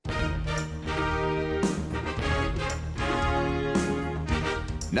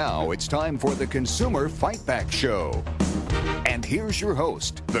Now it's time for the Consumer Fight Back Show. And here's your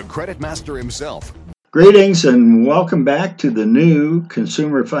host, the Credit Master himself. Greetings and welcome back to the new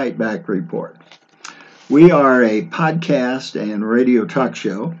Consumer Fight Back Report. We are a podcast and radio talk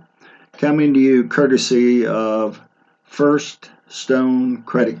show coming to you courtesy of First Stone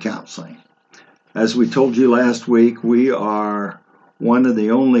Credit Counseling. As we told you last week, we are one of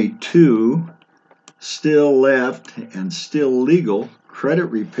the only two still left and still legal credit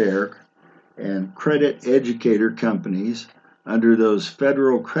repair and credit educator companies under those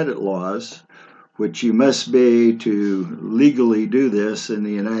federal credit laws, which you must be to legally do this in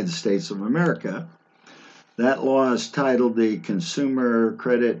the United States of America. That law is titled the Consumer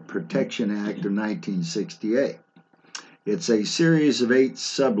Credit Protection Act of 1968. It's a series of 8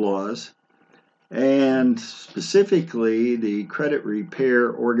 sub-laws, and specifically the Credit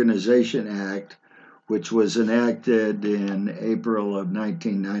Repair Organization Act, which was enacted in April of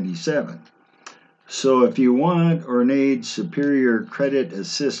 1997. So if you want or need superior credit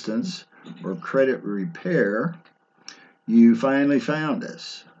assistance or credit repair, you finally found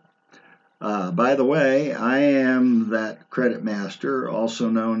us. By the way, I am that credit master, also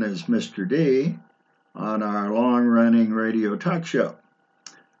known as Mr. D, on our long-running radio talk show.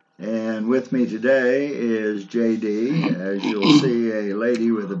 And with me today is JD, as you'll see, a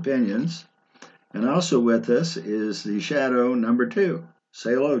lady with opinions. And also with us is the shadow number 2.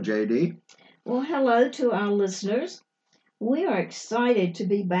 Say hello, JD. Well, hello to our listeners. We are excited to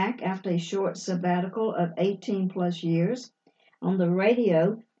be back after a short sabbatical of 18 plus years on the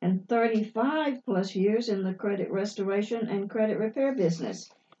radio and 35 plus years in the credit restoration and credit repair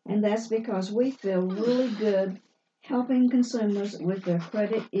business. And that's because we feel really good helping consumers with their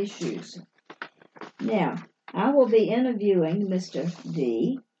credit issues. Now, I will be interviewing Mr.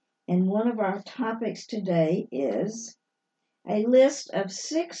 D, and one of our topics today is a list of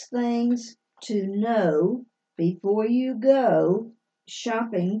 6 things to know before you go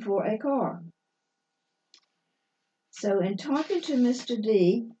shopping for a car. So in talking to Mr.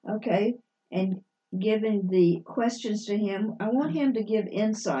 D, and giving the questions to him, I want him to give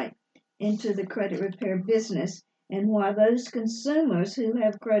insight into the credit repair business and why those consumers who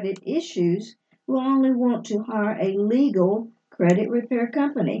have credit issues will only want to hire a legal credit repair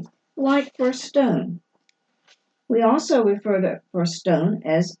company, like First Stone. We also refer to First Stone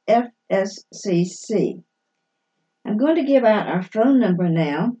as FSCC. I'm going to give out our phone number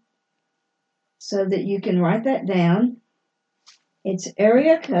now so that you can write that down. It's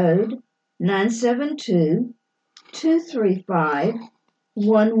area code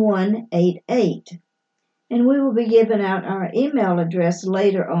 972-235-1188. And we will be giving out our email address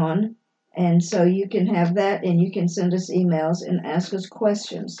later on, and so you can have that and you can send us emails and ask us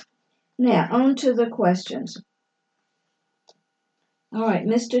questions. Now, on to the questions. All right,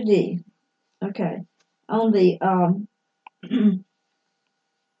 Mr. D. Okay. On the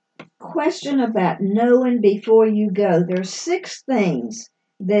question about knowing before you go, there's 6 things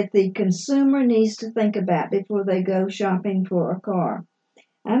that the consumer needs to think about before they go shopping for a car.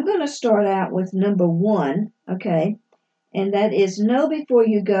 I'm going to start out with number 1, and that is know before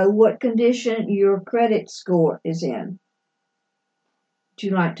you go what condition your credit score is in. Would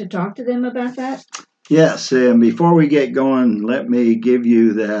you like to talk to them about that? Yes, and before we get going, let me give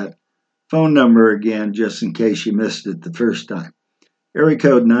you that phone number again, just in case you missed it the first time. Area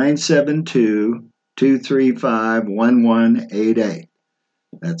code 972-235-1188.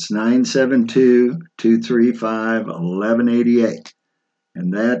 That's 972-235-1188.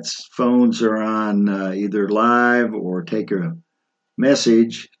 And that's phones are on either live or take a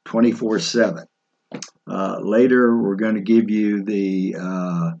message 24/7. Later, we're going to give you the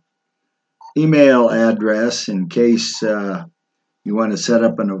email address in case you want to set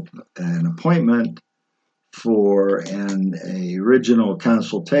up an appointment for an original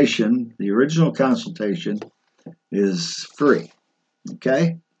consultation. The original consultation is free.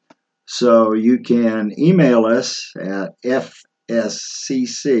 Okay? So you can email us at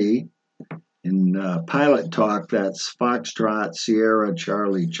FSCC in Pilot Talk, that's Foxtrot, Sierra,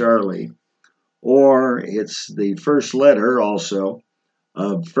 Charlie, Charlie, or it's the first letter also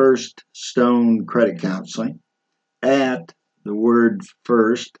of First Stone Credit Counseling at the word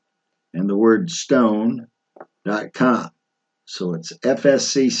first and the word stone.com. So it's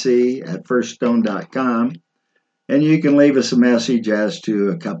FSCC at firststone.com, and you can leave us a message as to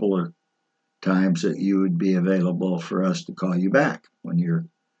a couple of times that you would be available for us to call you back when you're,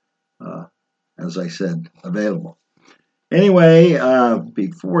 as I said, available. Anyway,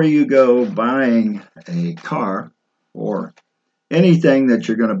 before you go buying a car or anything that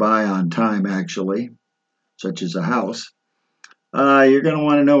you're going to buy on time, actually, such as a house, you're going to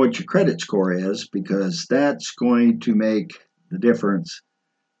want to know what your credit score is, because that's going to make the difference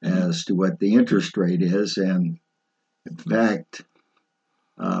as to what the interest rate is, and in fact,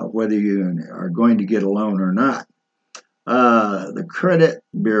 whether you are going to get a loan or not. The credit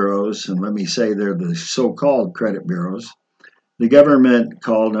bureaus, and let me say they're the so-called credit bureaus, the government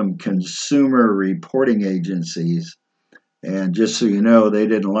called them consumer reporting agencies. And just so you know, they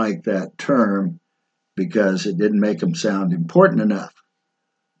didn't like that term because it didn't make them sound important enough.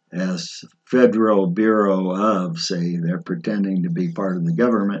 As Federal Bureau of, say, they're pretending to be part of the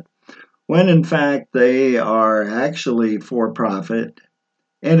government, when in fact they are actually for-profit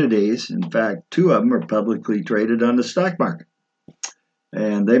entities. In fact, two of them are publicly traded on the stock market.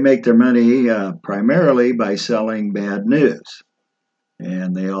 And they make their money primarily by selling bad news.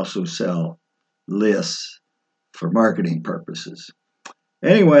 And they also sell lists for marketing purposes.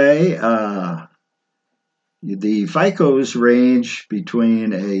 Anyway, the FICOs range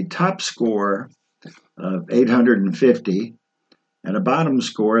between a top score of 850 and a bottom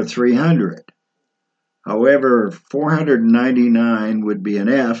score of 300. However, 499 would be an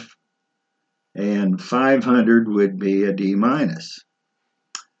F and 500 would be a D minus.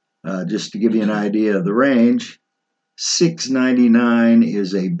 Just to give you an idea of the range, 699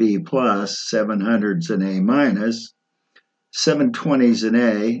 is a B plus, 700 is an A minus, 720 is an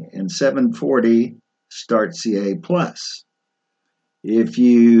A, and 740 starts the A plus. If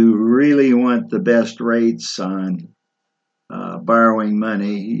you really want the best rates on borrowing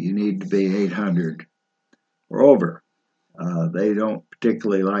money, you need to be 800 or over. They don't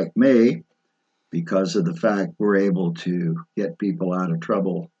particularly like me because of the fact we're able to get people out of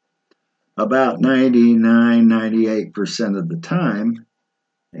trouble about 99-98% of the time,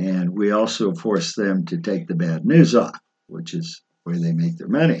 and we also force them to take the bad news off, which is where they make their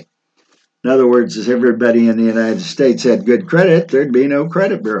money. In other words, if everybody in the United States had good credit, there'd be no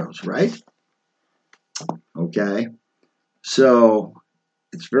credit bureaus, right? Okay, so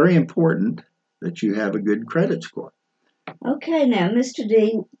it's very important that you have a good credit score. Okay, now, Mr.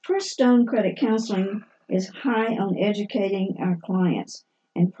 D, First Stone Credit Counseling is high on educating our clients,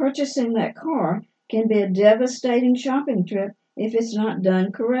 and purchasing that car can be a devastating shopping trip if it's not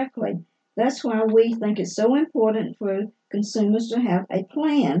done correctly. That's why we think it's so important for consumers to have a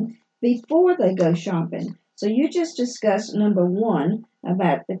plan before they go shopping. So you just discussed number one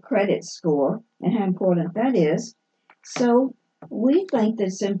about the credit score and how important that is. So we think that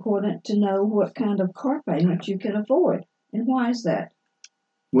it's important to know what kind of car payment you can afford. And why is that?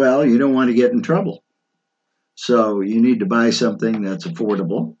 Well, you don't want to get in trouble. So you need to buy something that's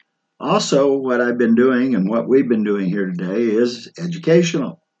affordable. Also, what I've been doing and what we've been doing here today is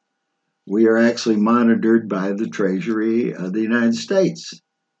educational. We are actually monitored by the Treasury of the United States,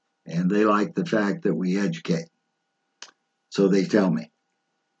 and they like the fact that we educate. So they tell me.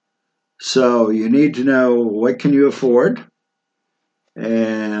 So you need to know what can you afford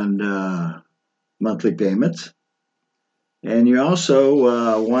and monthly payments. And you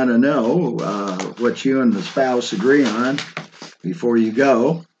also want to know what you and the spouse agree on before you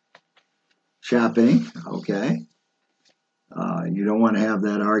go shopping, okay? You don't want to have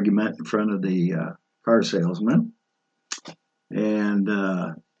that argument in front of the car salesman. And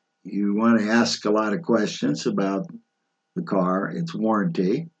you want to ask a lot of questions about the car, its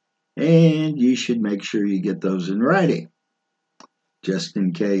warranty, and you should make sure you get those in writing, just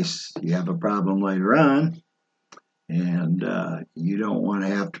in case you have a problem later on. And you don't want to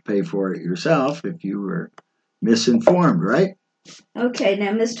have to pay for it yourself if you were misinformed, right? Okay,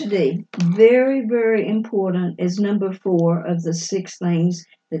 now, Mr. D, very, very important is number 4 of the 6 things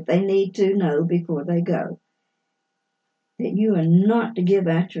that they need to know before they go. That you are not to give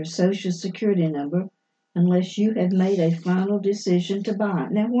out your Social Security number unless you have made a final decision to buy.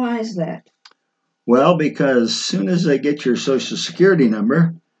 Now, why is that? Well, because as soon as they get your Social Security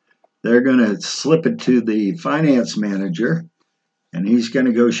number, they're going to slip it to the finance manager, and he's going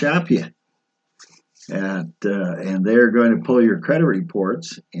to go shop you. And they're going to pull your credit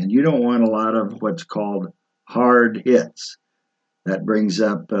reports, and you don't want a lot of what's called hard hits. That brings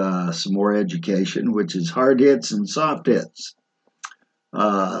up some more education, which is hard hits and soft hits.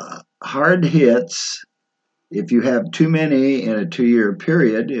 Hard hits, if you have too many in a 2-year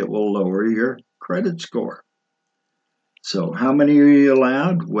period, it will lower your credit score. So how many are you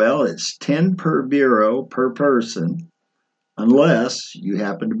allowed? Well, it's 10 per bureau per person, unless you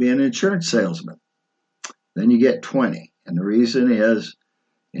happen to be an insurance salesman. Then you get 20. And the reason is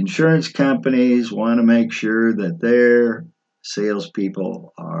insurance companies want to make sure that their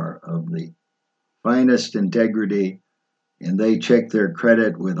salespeople are of the finest integrity, and they check their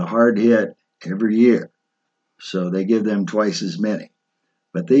credit with a hard hit every year. So they give them twice as many.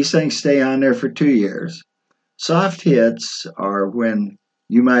 But these things stay on there for 2 years. Soft hits are when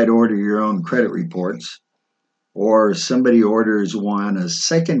you might order your own credit reports, or somebody orders one a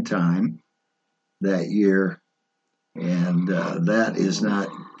second time that year, and that is not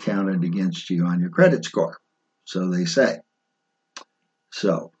counted against you on your credit score, so they say.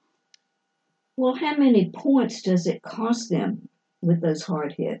 So, Well, how many points does it cost them with those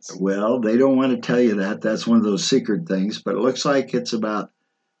hard hits? well, they don't want to tell you that. That's one of those secret things, but it looks like it's about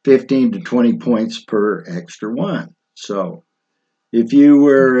 15 to 20 points per extra one. So, if you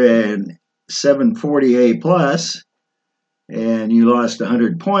were an 740 A plus and you lost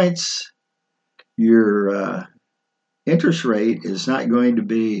 100 points, your interest rate is not going to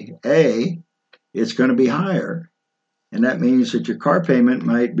be A, it's going to be higher. And that means that your car payment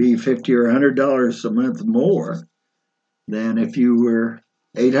might be $50 or $100 a month more than if you were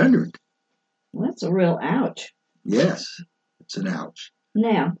 800. Well, that's a real ouch. Yes, it's an ouch.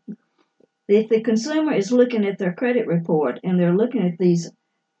 Now, if the consumer is looking at their credit report and they're looking at these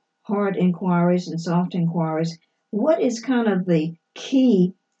hard inquiries and soft inquiries, what is kind of the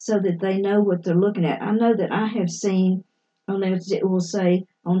key so that they know what they're looking at? I know that I have seen, it will say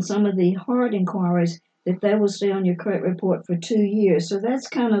on some of the hard inquiries that they will stay on your credit report for 2 years. So that's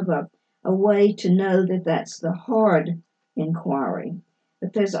kind of a way to know that that's the hard inquiry.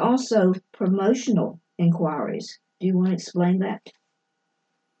 But there's also promotional inquiries. Do you want to explain that?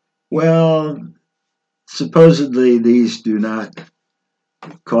 Well, supposedly these do not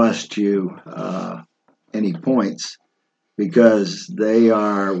cost you any points because they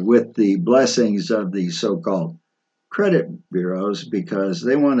are with the blessings of the so-called credit bureaus, because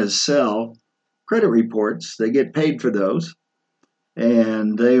they want to sell credit reports. They get paid for those,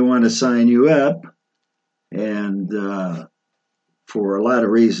 and they want to sign you up, and for a lot of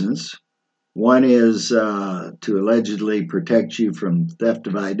reasons. One is to allegedly protect you from theft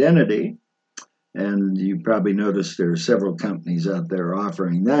of identity. And you probably noticed there are several companies out there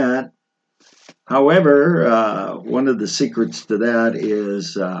offering that. However, one of the secrets to that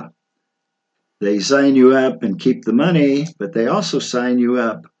is they sign you up and keep the money, but they also sign you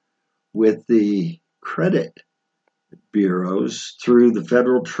up with the credit bureaus through the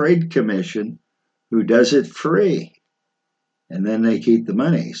Federal Trade Commission, who does it free. And then they keep the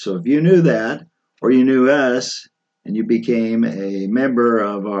money. So if you knew that, or you knew us, and you became a member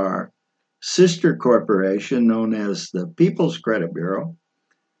of our sister corporation known as the People's Credit Bureau,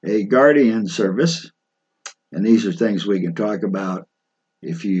 a guardian service, and these are things we can talk about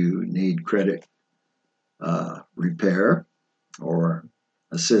if you need credit repair or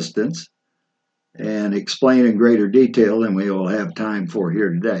assistance, and explain in greater detail than we will have time for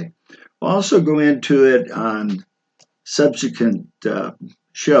here today. We'll also go into it on subsequent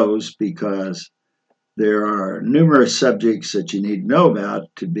shows, because there are numerous subjects that you need to know about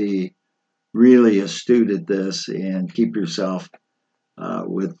to be really astute at this and keep yourself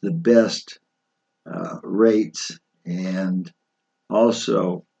with the best rates, and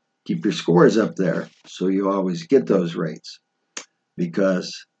also keep your scores up there so you always get those rates,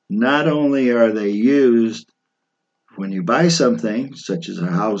 because not only are they used when you buy something such as a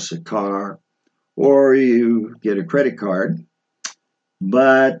house, a car, or you get a credit card,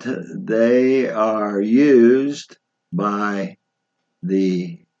 but they are used by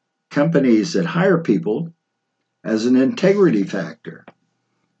the companies that hire people as an integrity factor.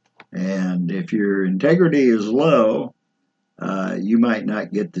 And if your integrity is low, you might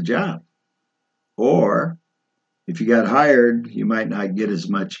not get the job. Or if you got hired, you might not get as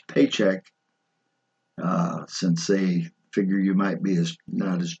much paycheck since they figure you might be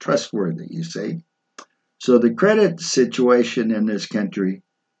not as trustworthy, you see. So the credit situation in this country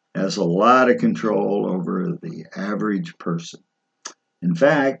has a lot of control over the average person. In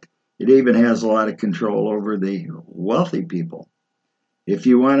fact, it even has a lot of control over the wealthy people. If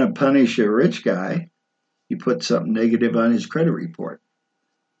you want to punish a rich guy, you put something negative on his credit report,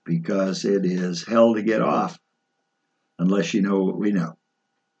 because it is hell to get off unless you know what we know.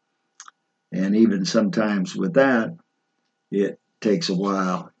 And even sometimes with that, it takes a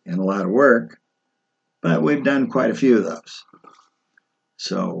while and a lot of work, but we've done quite a few of those.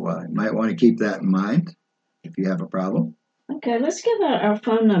 So you might want to keep that in mind if you have a problem. Okay, let's give out our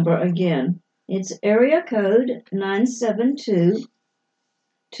phone number again. It's area code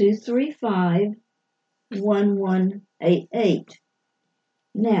 972-235-1188.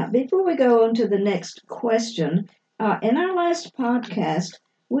 Now, before we go on to the next question, in our last podcast,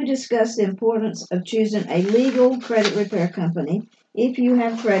 we discussed the importance of choosing a legal credit repair company if you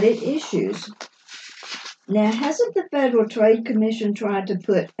have credit issues. Now, hasn't the Federal Trade Commission tried to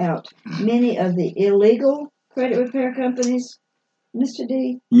put out many of the illegal credit repair companies, Mr.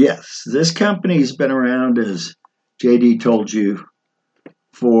 D? Yes, this company's been around, as JD told you,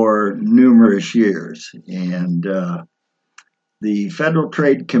 for numerous years. And the Federal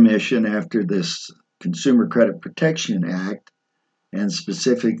Trade Commission, after this Consumer Credit Protection Act, and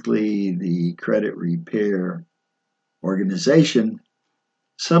specifically the Credit Repair Organization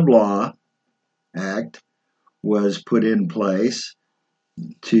Sublaw Act, was put in place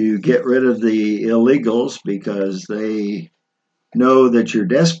to get rid of the illegals because they know that you're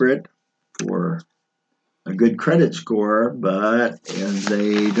desperate for a good credit score, and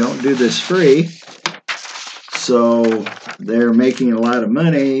they don't do this free, so they're making a lot of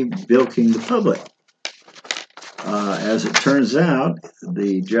money bilking the public. As it turns out,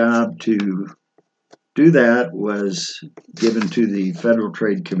 the job to do that was given to the Federal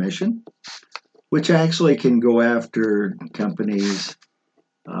Trade Commission, which actually can go after companies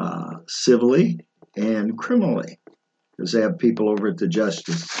civilly and criminally, because they have people over at the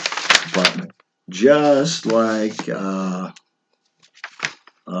Justice Department, just like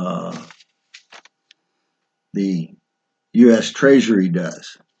the U.S. Treasury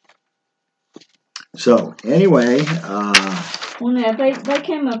does. So anyway, well, now they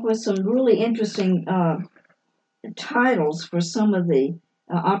came up with some really interesting titles for some of the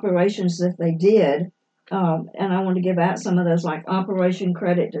operations that they did, and I want to give out some of those, like Operation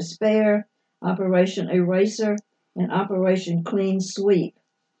Credit Despair, Operation Eraser, and Operation Clean Sweep.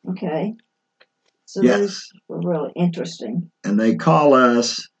 Okay, so yes, those were really interesting. And they call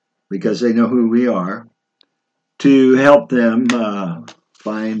us, because they know who we are, to help them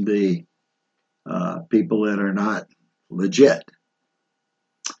find the people that are not legit.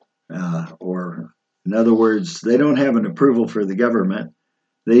 Or, in other words, they don't have an approval for the government.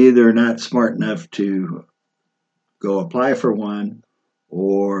 They either are not smart enough to go apply for one,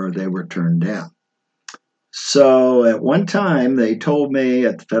 or they were turned down. So at one time, they told me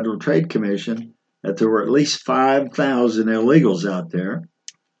at the Federal Trade Commission that there were at least 5,000 illegals out there.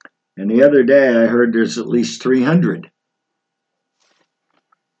 And the other day, I heard there's at least 300.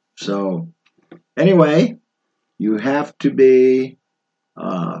 So anyway, you have to be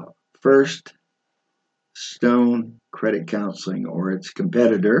First Stone Credit Counseling or its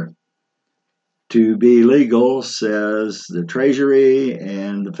competitor to be legal, says the Treasury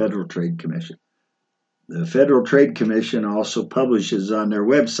and the Federal Trade Commission. The Federal Trade Commission also publishes on their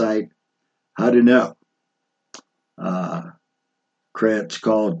website how to know. It's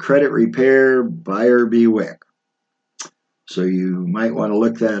called Credit Repair Buyer Beware. So you might want to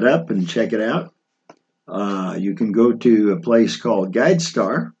look that up and check it out. You can go to a place called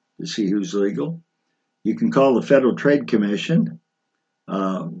GuideStar to see who's legal. You can call the Federal Trade Commission.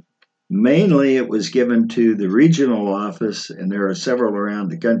 Mainly it was given to the regional office, and there are several around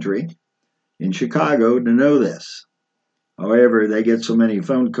the country, in Chicago to know this. However, they get so many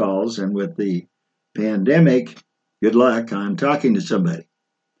phone calls, and with the pandemic, good luck on talking to somebody.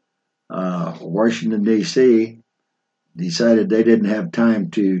 Washington, D.C. decided they didn't have time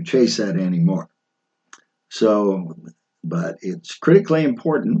to chase that anymore. So, but it's critically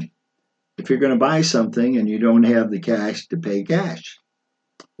important if you're going to buy something and you don't have the cash to pay cash,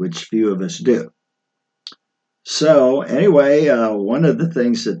 which few of us do. So anyway, one of the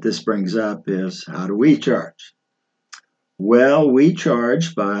things that this brings up is, how do we charge? Well, we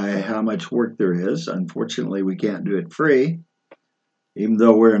charge by how much work there is. Unfortunately, we can't do it free, even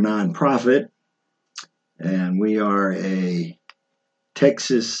though we're a nonprofit, and we are a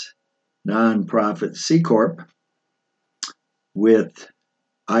Texas nonprofit C Corp with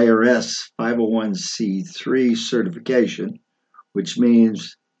IRS 501c3 certification, which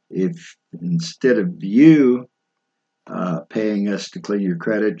means if instead of you paying us to clean your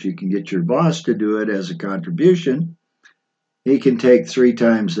credit, you can get your boss to do it as a contribution. He can take 3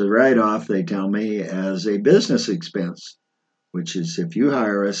 times the write-off, they tell me, as a business expense, which is, if you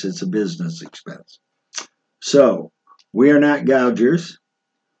hire us, it's a business expense. So we are not gougers.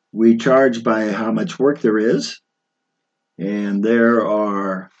 We charge by how much work there is, and there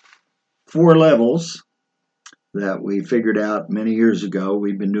are 4 levels that we figured out many years ago.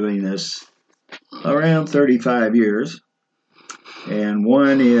 We've been doing this around 35 years, and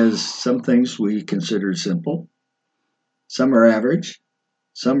one is some things we consider simple, some are average,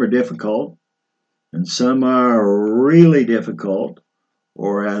 some are difficult, and some are really difficult,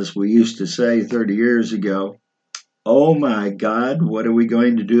 or as we used to say 30 years ago, oh my God, what are we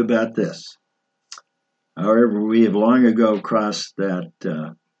going to do about this? However, we have long ago crossed that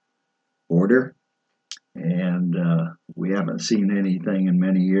border, and we haven't seen anything in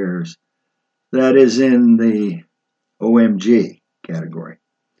many years that is in the OMG category.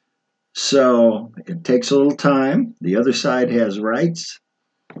 So it takes a little time. The other side has rights.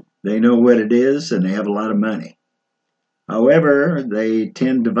 They know what it is, and they have a lot of money. However, they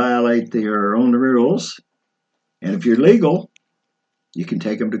tend to violate their own rules. And if you're legal, you can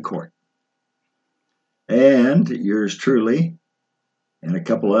take them to court. And yours truly, and a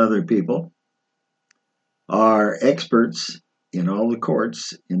couple other people, are experts in all the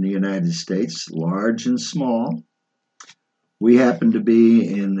courts in the United States, large and small. We happen to be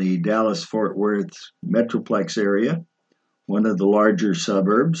in the Dallas-Fort Worth Metroplex area, one of the larger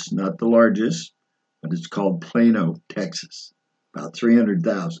suburbs, not the largest, but it's called Plano, Texas, about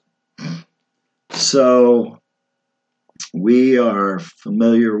 300,000. So we are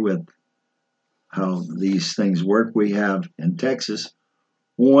familiar with how these things work. We have in Texas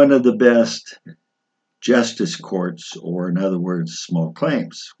one of the best justice courts, or in other words, small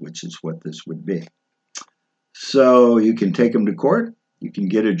claims, which is what this would be. So you can take them to court. You can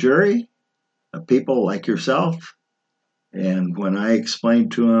get a jury of people like yourself. And when I explain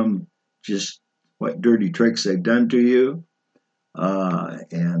to them just what dirty tricks they've done to you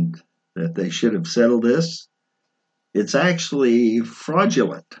and that they should have settled this, it's actually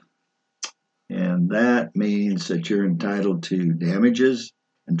fraudulent. And that means that you're entitled to damages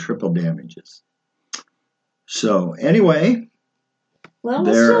and triple damages. So anyway, Well,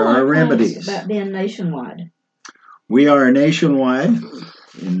 there are remedies. About being nationwide. We are nationwide.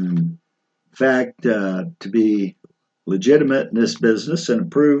 In fact, to be legitimate in this business and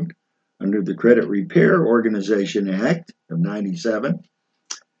approved under the Credit Repair Organization Act of 97,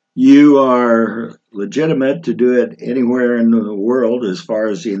 you are legitimate to do it anywhere in the world as far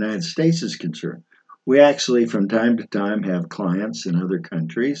as the United States is concerned. We actually, from time to time, have clients in other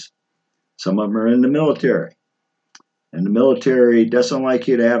countries. Some of them are in the military. And the military doesn't like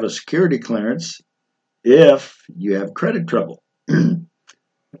you to have a security clearance if you have credit trouble.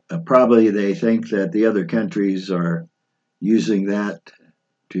 Probably they think that the other countries are using that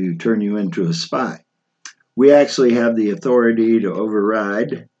to turn you into a spy. We actually have the authority to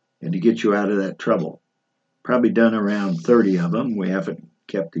override and to get you out of that trouble. Probably done around 30 of them. We haven't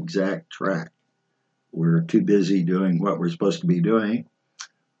kept exact track. We're too busy doing what we're supposed to be doing,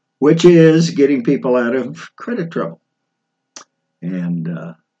 which is getting people out of credit trouble. And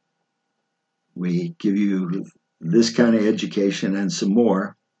we give you this kind of education and some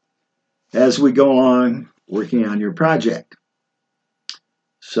more as we go along working on your project.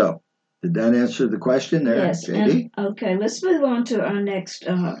 So, did that answer the question there, yes, JD? Okay, let's move on to our next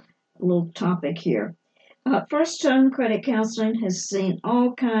little topic here. First Home Credit Counseling has seen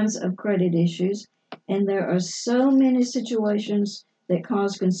all kinds of credit issues, and there are so many situations that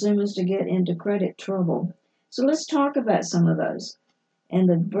cause consumers to get into credit trouble. So let's talk about some of those. And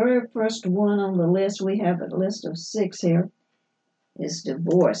the very first one on the list, we have a list of 6 here, is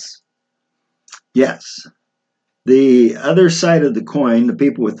divorce. Yes. The other side of the coin, the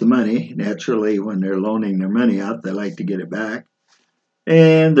people with the money, naturally, when they're loaning their money out, they like to get it back.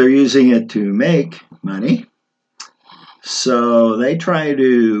 And they're using it to make money. So they try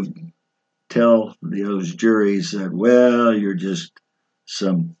to tell those juries that, well, you're just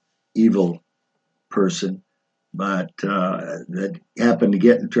some evil person, but that happened to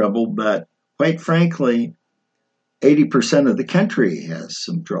get in trouble. But quite frankly, 80% of the country has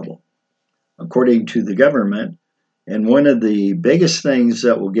some trouble, according to the government. And one of the biggest things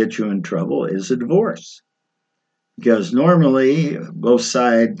that will get you in trouble is a divorce. Because normally both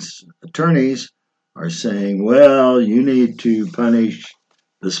sides' attorneys are saying, well, you need to punish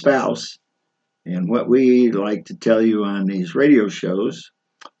the spouse. And what we like to tell you on these radio shows,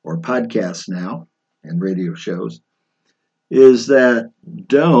 or podcasts now, and radio shows, is that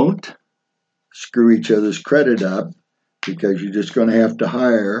don't screw each other's credit up, because you're just going to have to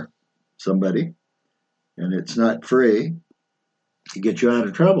hire somebody, and it's not free, to get you out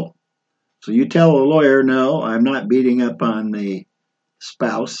of trouble. So you tell a lawyer, no, I'm not beating up on the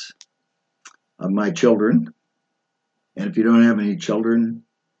spouse of my children. And if you don't have any children,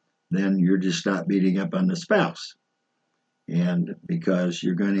 then you're just not beating up on the spouse. And because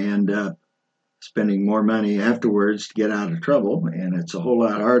you're going to end up spending more money afterwards to get out of trouble, and it's a whole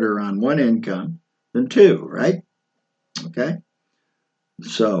lot harder on one income than two, right? Okay?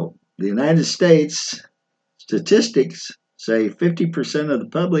 So the United States statistics say 50% of the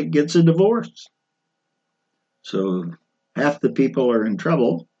public gets a divorce. So half the people are in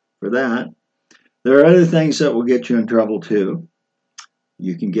trouble for that. There are other things that will get you in trouble too.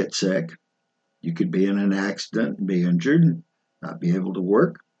 You can get sick. You could be in an accident, be injured, not be able to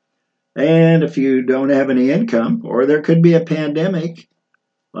work. And if you don't have any income, or there could be a pandemic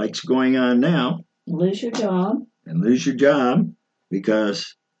like's going on now. Lose your job. And lose your job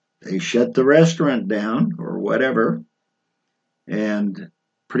because they shut the restaurant down or whatever, and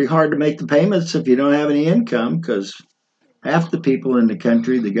pretty hard to make the payments if you don't have any income, because half the people in the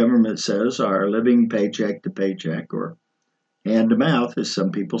country, the government says, are living paycheck to paycheck or hand to mouth, as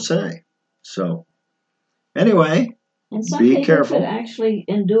some people say. So anyway, And some be people careful. could actually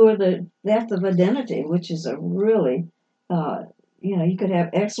endure the theft of identity, which is a really, you could have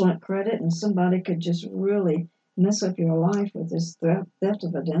excellent credit and somebody could just really mess up your life with this theft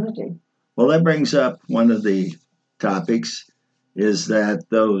of identity. Well, that brings up one of the topics, is that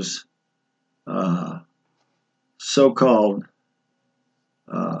those so-called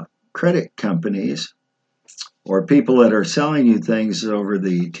credit companies or people that are selling you things over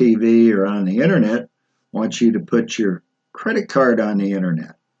the TV or on the internet want you to put your credit card on the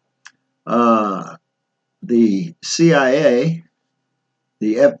internet. The CIA,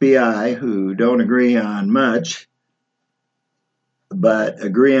 the FBI, who don't agree on much, but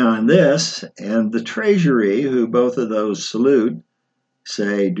agree on this, and the Treasury, who both of those salute,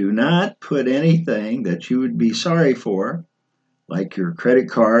 say do not put anything that you would be sorry for, like your credit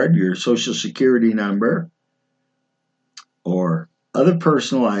card, your social security number, or other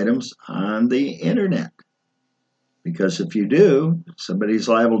personal items on the internet. Because if you do, somebody's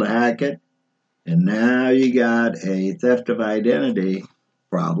liable to hack it, and now you got a theft of identity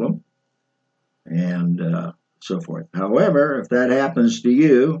problem, and so forth. However, if that happens to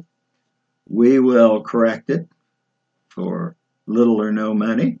you, we will correct it for little or no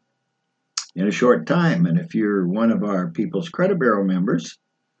money in a short time. And if you're one of our People's Credit Bureau members,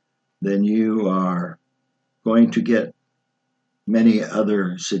 then you are going to get many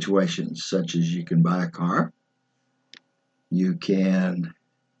other situations, such as you can buy a car, you can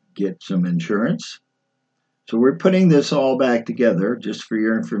get some insurance. So we're putting this all back together just for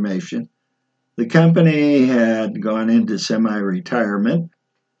your information. The company had gone into semi-retirement,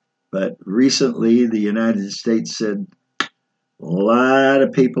 but recently the United States said a lot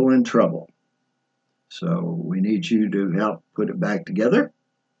of people in trouble. So we need you to help put it back together,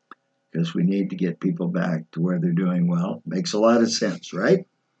 because we need to get people back to where they're doing well. Makes a lot of sense, right?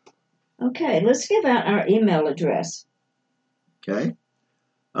 Okay, let's give out our email address. Okay.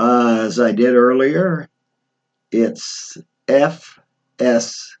 As I did earlier, it's FSCC.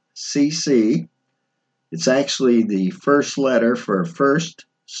 It's actually the first letter for First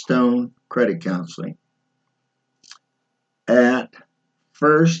Stone Credit Counseling at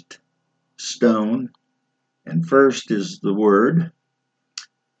First Stone, and first is the word,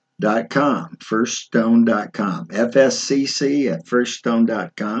 .com, firststone.com, FSCC at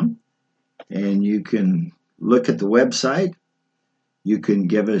firststone.com, and you can look at the website. You can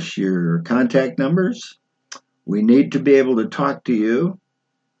give us your contact numbers. We need to be able to talk to you,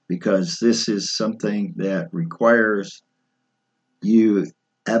 because this is something that requires you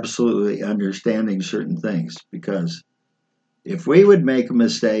absolutely understanding certain things, because if we would make a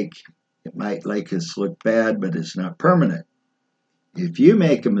mistake, it might make us look bad, but it's not permanent. If you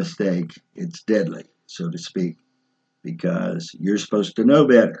make a mistake, it's deadly, so to speak, because you're supposed to know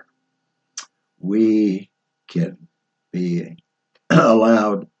better. We can be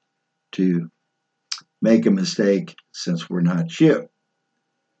allowed to make a mistake since we're not you,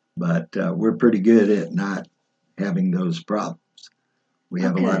 but we're pretty good at not having those problems. We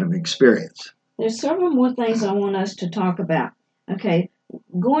have a lot of experience. There's several more things I want us to talk about. Okay,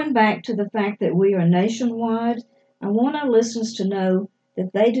 going back to the fact that we are nationwide, I want our listeners to know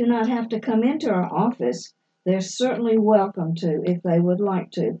that they do not have to come into our office. They're certainly welcome to if they would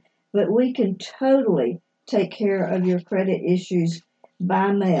like to, but we can totally take care of your credit issues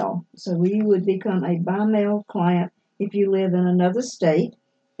by mail. So you would become a by mail client if you live in another state,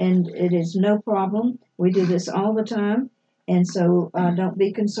 and it is no problem. We do this all the time. And so don't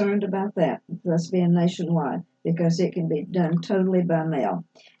be concerned about that, us being nationwide, because it can be done totally by mail.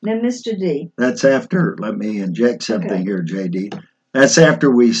 Now, Mr. D. That's after, let me inject something here, JD. That's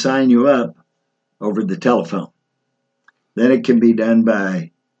after we sign you up over the telephone. Then it can be done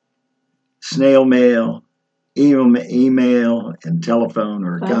by snail mail, email, and telephone,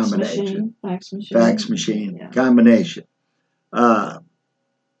 or a combination. Fax machine, yeah. Combination.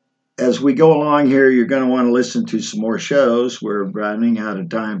 As we go along here, you're going to want to listen to some more shows. We're running out of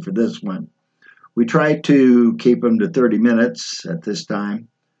time for this one. We try to keep them to 30 minutes at this time.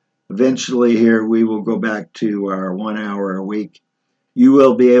 Eventually here, we will go back to our 1 hour a week. You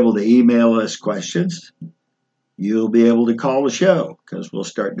will be able to email us questions. You'll be able to call the show, because we'll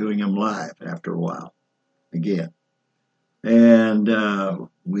start doing them live after a while again. And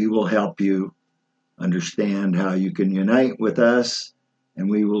we will help you understand how you can unite with us, and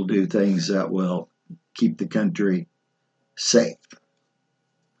we will do things that will keep the country safe.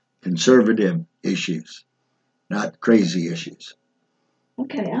 conservative issues, not crazy issues.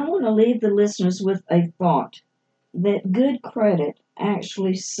 Okay, I want to leave the listeners with a thought that good credit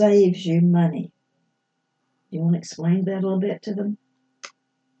actually saves you money. Do you want to explain that a little bit to them?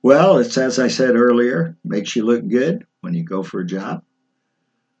 Well, it's as I said earlier, makes you look good when you go for a job.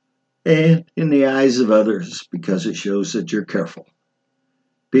 And in the eyes of others, because it shows that you're careful.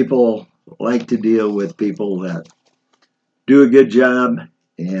 People like to deal with people that do a good job,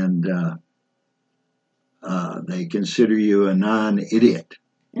 and they consider you a non-idiot.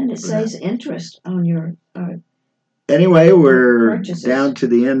 And it saves interest on your Anyway, we're purchases. down to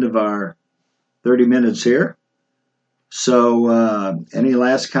the end of our 30 minutes here. So any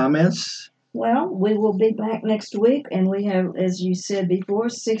last comments? Well, we will be back next week, and we have, as you said before,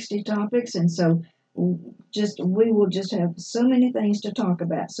 60 topics, and so we will just have so many things to talk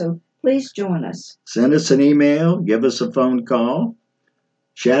about. So please join us. Send us an email, give us a phone call.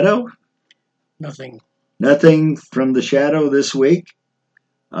 Shadow? Nothing. Nothing from the Shadow this week.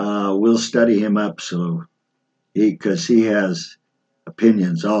 We'll study him up because he has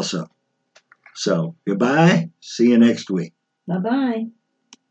opinions also. So goodbye. See you next week. Bye-bye.